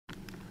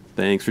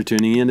Thanks for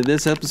tuning in to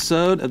this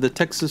episode of the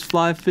Texas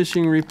Fly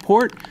Fishing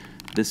Report.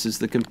 This is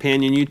the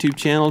companion YouTube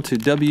channel to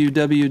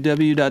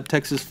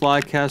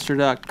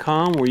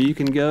www.texasflycaster.com, where you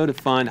can go to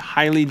find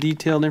highly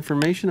detailed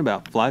information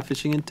about fly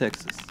fishing in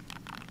Texas.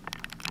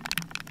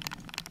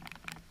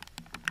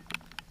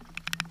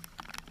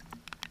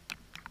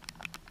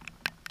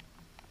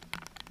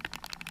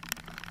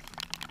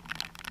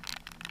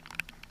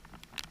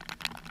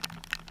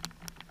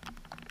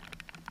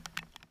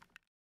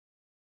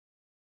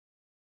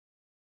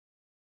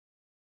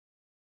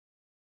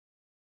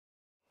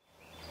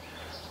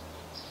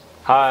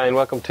 Hi, and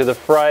welcome to the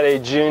Friday,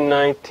 June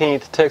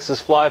 19th Texas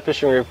Fly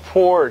Fishing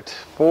Report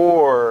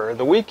for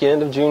the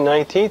weekend of June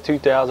 19th,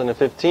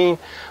 2015.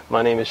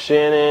 My name is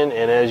Shannon,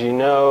 and as you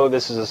know,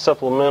 this is a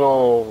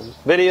supplemental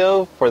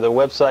video for the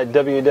website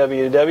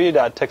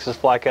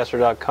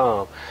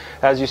www.texasflycaster.com.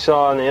 As you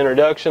saw in the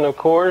introduction, of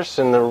course,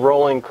 in the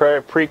rolling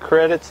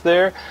pre-credits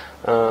there,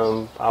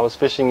 I was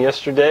fishing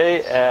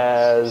yesterday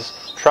as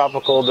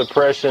Tropical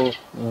Depression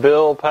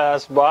Bill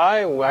passed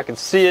by. I could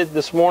see it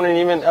this morning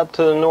even up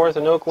to the north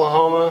in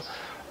Oklahoma,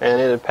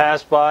 and it had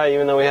passed by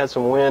even though we had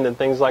some wind and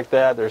things like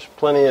that. There's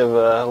plenty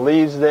of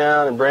leaves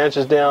down and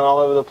branches down all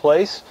over the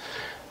place,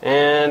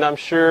 and I'm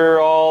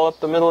sure all up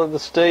the middle of the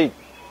state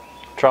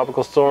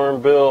Tropical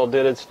Storm Bill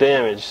did its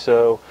damage.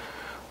 So,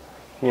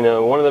 you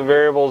know, one of the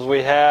variables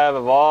we have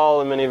of all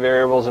the many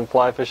variables in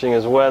fly fishing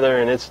is weather,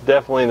 and it's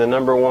definitely the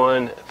number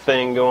one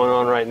thing going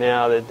on right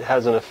now that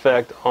has an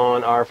effect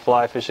on our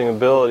fly fishing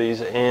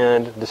abilities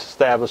and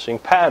establishing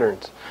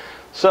patterns.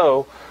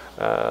 So,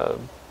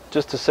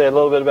 just to say a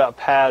little bit about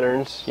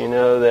patterns, you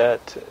know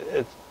that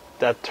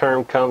that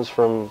term comes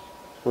from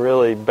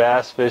really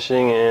bass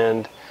fishing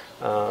and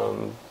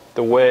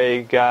the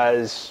way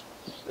guys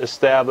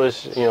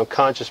establish, you know,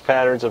 conscious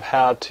patterns of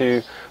how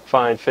to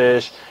find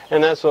fish,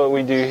 and that's what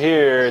we do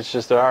here. It's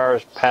just that our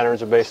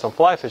patterns are based on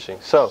fly fishing.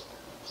 So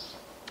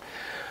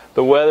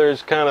the weather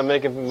is kind of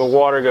making the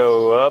water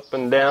go up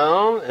and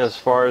down as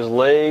far as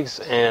lakes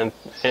and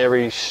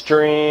every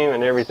stream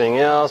and everything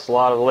else. A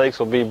lot of lakes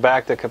will be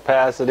back to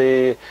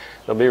capacity.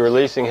 They'll be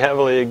releasing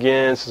heavily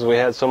again since we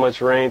had so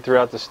much rain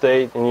throughout the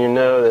state, and you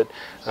know that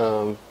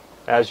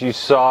as you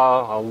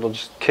saw, I'll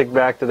just kick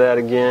back to that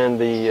again,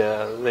 the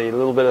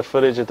little bit of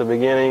footage at the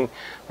beginning.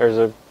 There's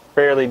a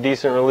fairly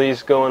decent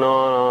release going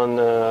on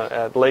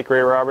at Lake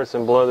Ray Roberts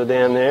and below the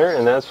dam there,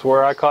 and that's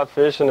where I caught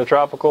fish in the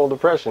Tropical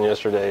Depression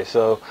yesterday.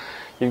 So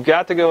you've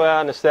got to go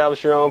out and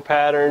establish your own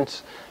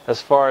patterns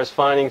as far as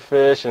finding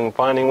fish and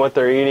finding what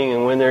they're eating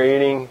and when they're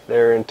eating.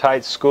 They're in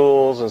tight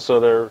schools, and so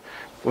they're,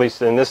 at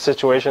least in this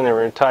situation, they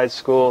were in tight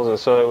schools, and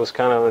so it was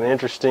kind of an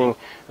interesting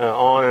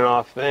on and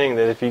off thing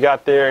that if you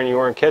got there and you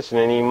weren't catching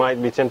any, you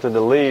might be tempted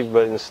to leave,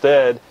 but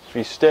instead, if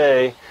you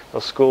stay,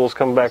 those schools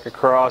come back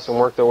across and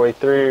work their way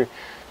through,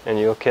 and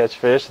you'll catch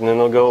fish, and then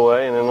they'll go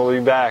away, and then they'll be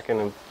back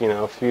in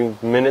a few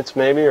minutes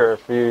maybe, or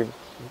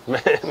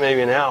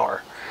maybe an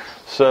hour.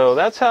 So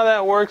that's how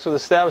that works with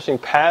establishing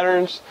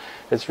patterns.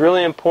 It's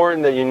really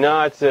important that you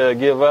not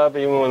give up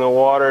even when the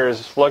water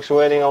is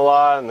fluctuating a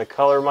lot and the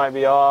color might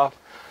be off.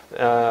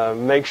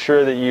 Make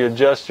sure that you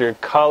adjust your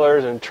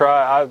colors and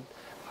try.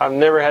 I've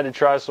never had to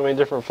try so many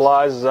different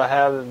flies as I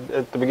have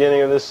at the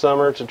beginning of this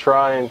summer to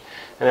try and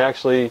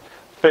actually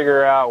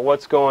figure out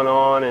what's going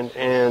on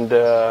and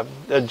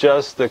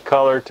adjust the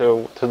color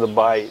to the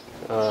bite.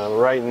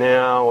 Right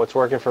now, what's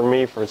working for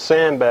me for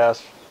sand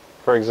bass,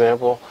 for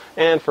example,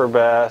 and for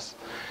bass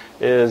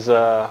is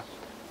a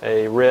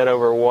red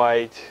over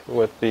white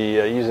with the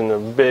using the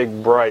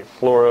big bright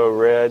fluoro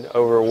red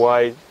over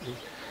white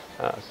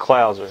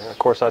Clouser. Of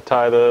course, I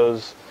tie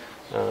those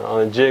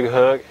on a jig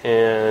hook,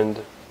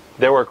 and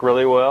they work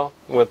really well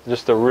with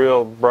just a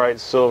real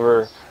bright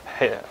silver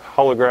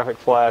holographic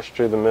flash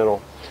through the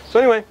middle. So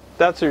anyway,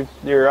 that's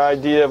your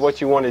idea of what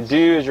you want to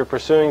do as you're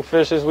pursuing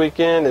fish this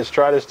weekend, is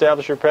try to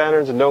establish your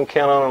patterns and don't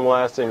count on them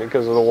lasting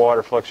because of the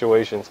water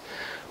fluctuations.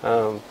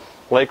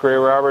 Lake Ray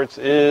Roberts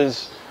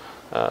is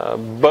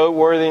boat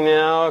worthy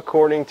now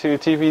according to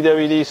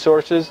TPWD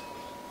sources,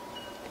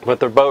 but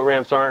their boat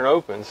ramps aren't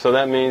open. So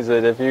that means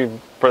that if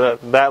you, for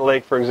that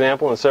lake for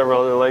example, and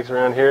several other lakes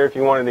around here, if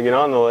you wanted to get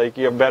on the lake,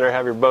 you better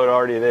have your boat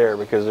already there,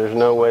 because there's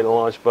no way to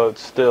launch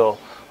boats still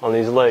on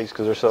these lakes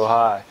because they're so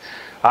high.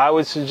 I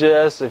would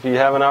suggest, if you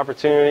have an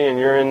opportunity and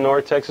you're in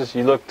North Texas,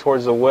 you look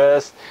towards the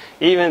west.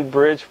 Even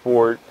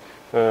Bridgeport,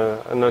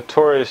 a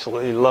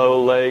notoriously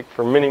low lake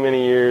for many,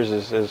 many years,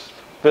 is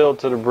filled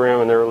to the brim,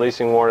 and they're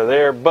releasing water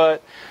there,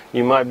 but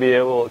you might be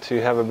able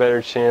to have a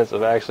better chance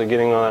of actually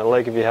getting on that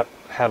lake if you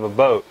have a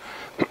boat.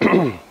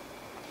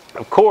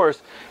 Of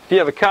course, if you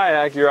have a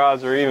kayak, your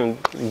odds are even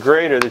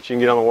greater that you can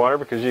get on the water,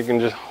 because you can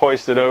just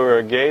hoist it over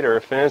a gate or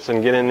a fence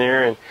and get in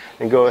there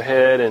and go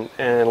ahead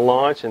and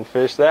launch and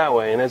fish that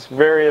way. And it's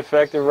very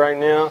effective right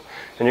now,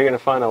 and you're going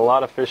to find a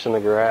lot of fish in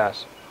the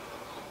grass.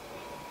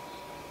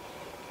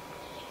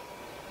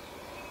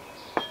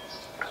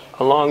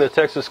 Along the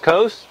Texas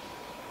coast,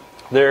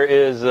 there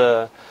is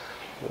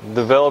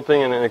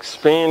developing an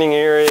expanding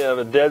area of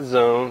a dead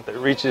zone that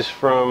reaches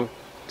from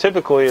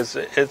typically it's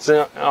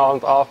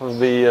off of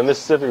the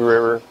Mississippi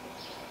River,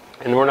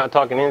 and we're not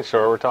talking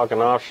inshore, we're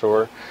talking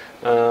offshore,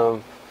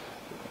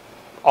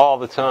 all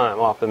the time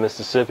off the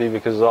Mississippi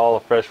because of all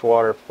the fresh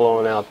water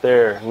flowing out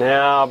there.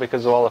 Now,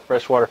 because of all the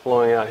fresh water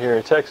flowing out here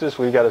in Texas,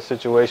 we've got a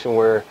situation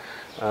where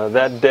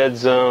that dead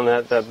zone,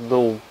 that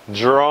little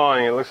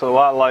drawing, it looks a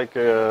lot like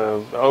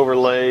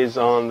overlays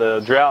on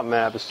the drought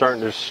map, is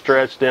starting to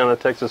stretch down the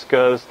Texas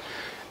coast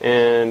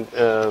and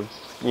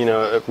you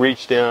know,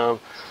 reach down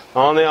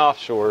on the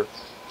offshore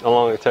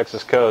along the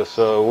Texas coast.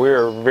 So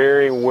we're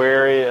very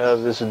wary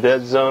of this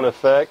dead zone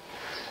effect,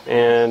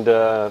 and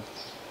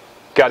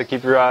got to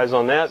keep your eyes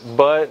on that.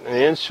 But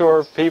the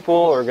inshore people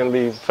are going to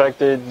be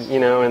affected, you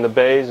know, in the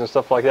bays and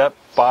stuff like that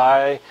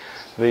by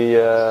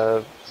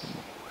the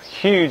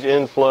huge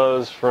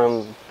inflows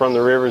from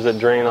the rivers that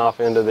drain off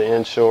into the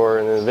inshore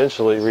and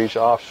eventually reach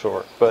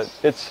offshore. But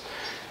it's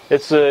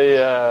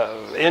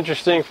a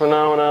interesting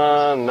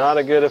phenomenon, not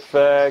a good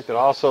effect. It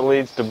also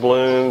leads to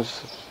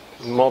blooms,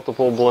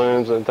 multiple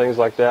blooms and things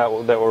like that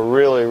that will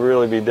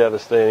really be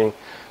devastating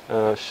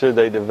should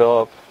they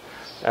develop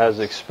as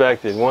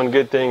expected. One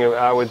good thing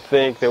I would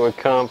think that would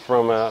come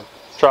from a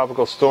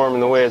tropical storm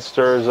and the way it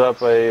stirs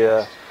up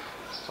a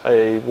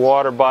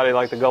water body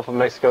like the Gulf of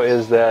Mexico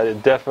is that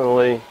it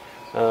definitely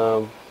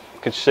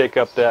could shake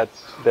up that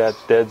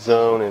dead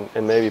zone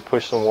and maybe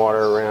push some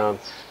water around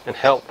and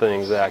help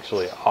things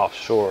actually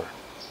offshore.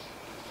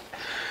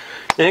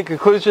 In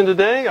conclusion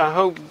today, I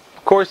hope,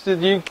 of course, that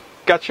you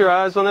got your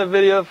eyes on that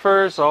video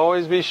first.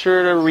 Always be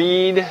sure to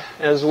read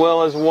as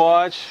well as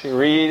watch.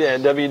 Read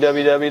at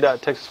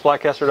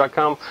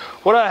www.texasflycaster.com.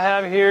 What I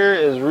have here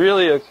is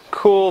really a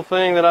cool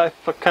thing that I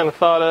kind of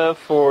thought of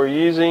for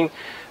using.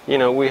 You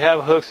know, we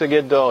have hooks that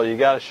get dull. You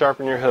got to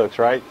sharpen your hooks,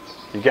 right?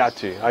 You got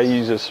to. I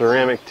use a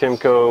ceramic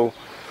Timco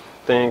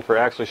thing for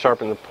actually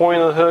sharpening the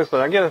point of the hooks,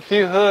 but I get a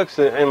few hooks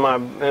in my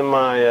in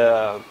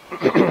my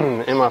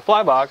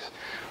fly box.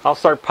 I'll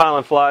start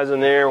piling flies in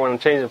there when I'm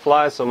changing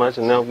flies so much,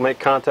 and they'll make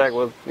contact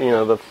with, you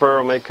know, the fur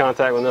will make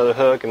contact with another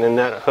hook, and then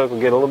that hook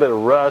will get a little bit of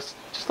rust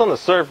just on the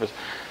surface.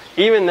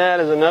 Even that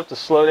is enough to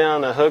slow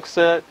down the hook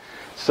set,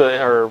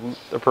 or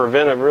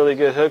prevent a really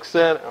good hook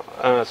set.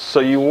 So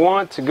you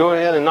want to go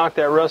ahead and knock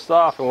that rust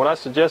off, and what I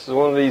suggest is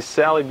one of these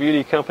Sally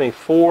Beauty Company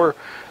 4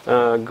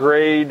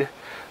 grade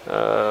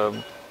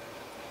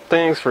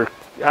things for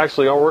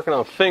actually working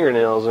on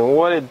fingernails. And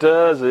what it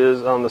does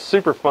is, on the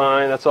super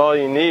fine, that's all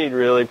you need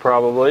really,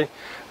 probably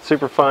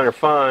super fine or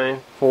fine,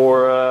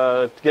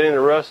 for getting the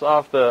rust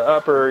off the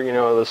upper, you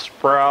know, the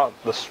sprout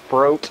of the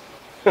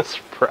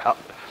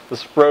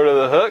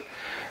hook,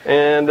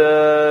 and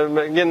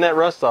getting that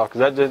rust off, because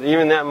that just,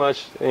 even that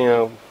much, you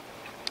know,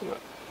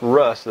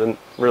 rust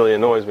really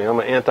annoys me. I'm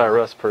an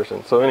anti-rust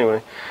person. So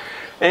anyway,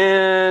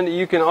 and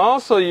you can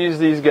also use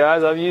these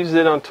guys. I've used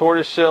it on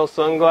tortoiseshell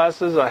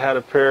sunglasses. I had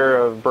a pair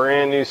of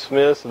brand new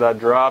Smiths that I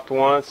dropped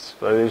once.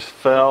 They just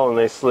fell and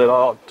they slid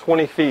all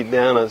 20 feet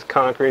down a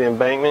concrete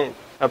embankment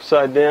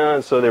upside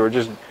down, so they were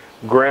just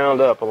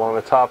ground up along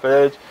the top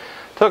edge.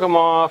 Took them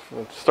off,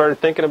 started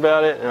thinking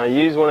about it, and I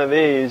used one of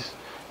these,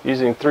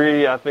 using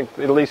I think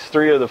at least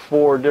 3 of the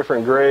 4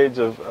 different grades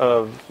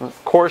of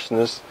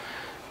coarseness,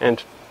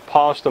 and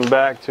polished them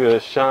back to a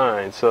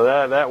shine. So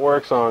that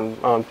works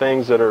on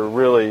things that are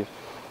really,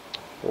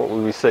 what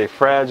would we say,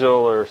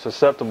 fragile or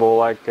susceptible,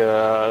 like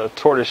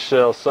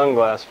tortoiseshell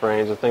sunglass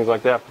frames and things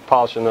like that, for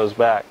polishing those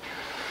back.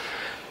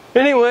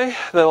 Anyway,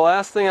 the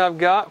last thing I've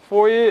got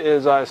for you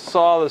is, I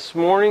saw this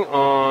morning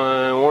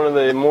on one of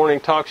the morning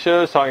talk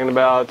shows talking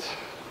about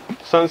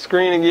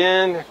sunscreen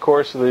again. Of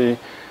course, the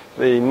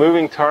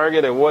moving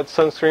target of what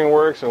sunscreen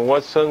works and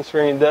what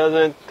sunscreen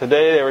doesn't.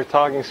 Today they were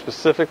talking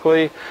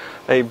specifically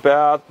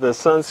about the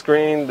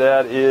sunscreen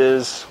that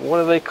is,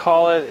 what do they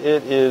call it?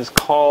 It is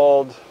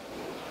called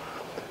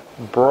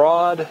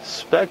broad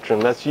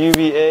spectrum. That's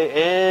UVA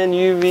and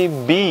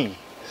UVB.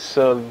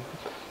 So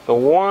the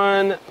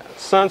one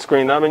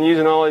sunscreen I've been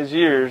using all these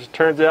years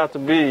turns out to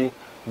be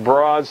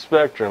broad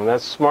spectrum.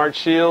 That's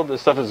SmartShield. This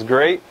stuff is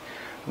great.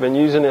 I've been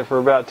using it for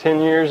about 10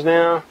 years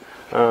now.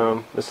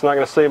 It's not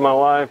going to save my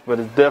life, but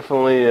it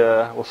definitely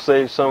will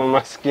save some of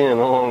my skin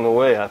along the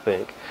way, I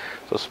think.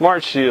 So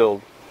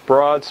SmartShield,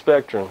 broad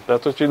spectrum.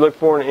 That's what you look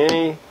for in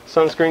any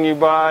sunscreen you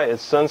buy.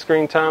 It's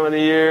sunscreen time of the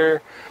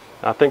year.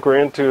 I think we're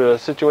into a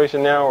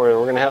situation now where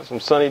we're going to have some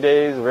sunny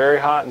days, very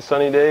hot and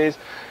sunny days.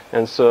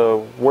 And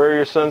so wear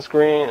your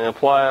sunscreen and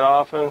apply it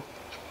often.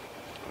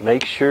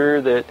 Make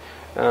sure that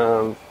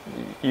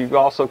you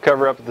also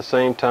cover up at the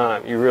same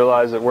time. You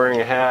realize that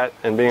wearing a hat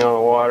and being on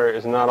the water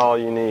is not all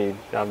you need.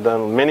 I've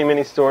done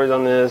many stories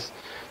on this,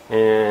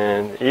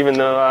 and even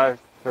though I've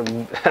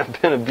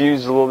been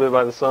abused a little bit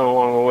by the sun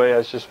along the way,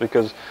 that's just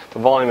because the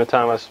volume of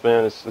time I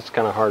spend, it's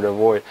kind of hard to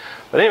avoid.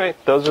 But anyway,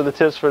 those are the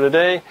tips for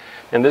today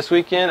and this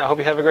weekend. I hope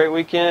you have a great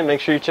weekend.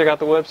 Make sure you check out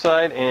the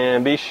website,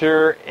 and be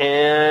sure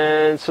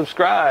and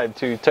subscribe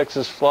to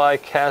Texas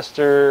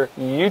Flycaster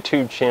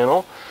YouTube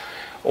channel,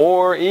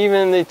 or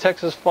even the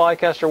Texas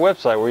Flycaster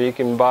website, where you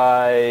can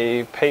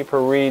buy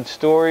pay-per-read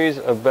stories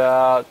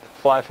about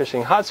fly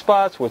fishing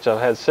hotspots, which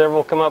I've had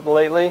several come up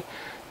lately,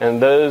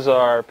 and those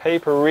are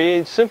pay-per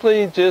read,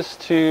 simply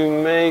just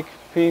to make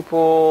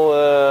people,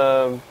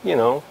 a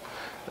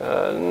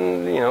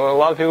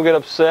lot of people get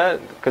upset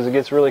because it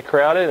gets really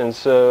crowded, and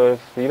so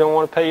if you don't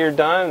want to pay your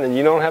dime, then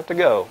you don't have to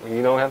go.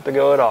 You don't have to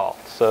go at all.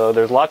 So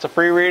there's lots of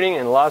free reading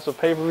and lots of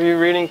pay-per-view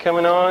reading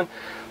coming on.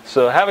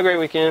 So have a great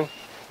weekend,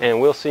 and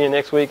we'll see you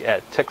next week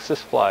at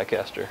Texas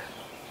Flycaster.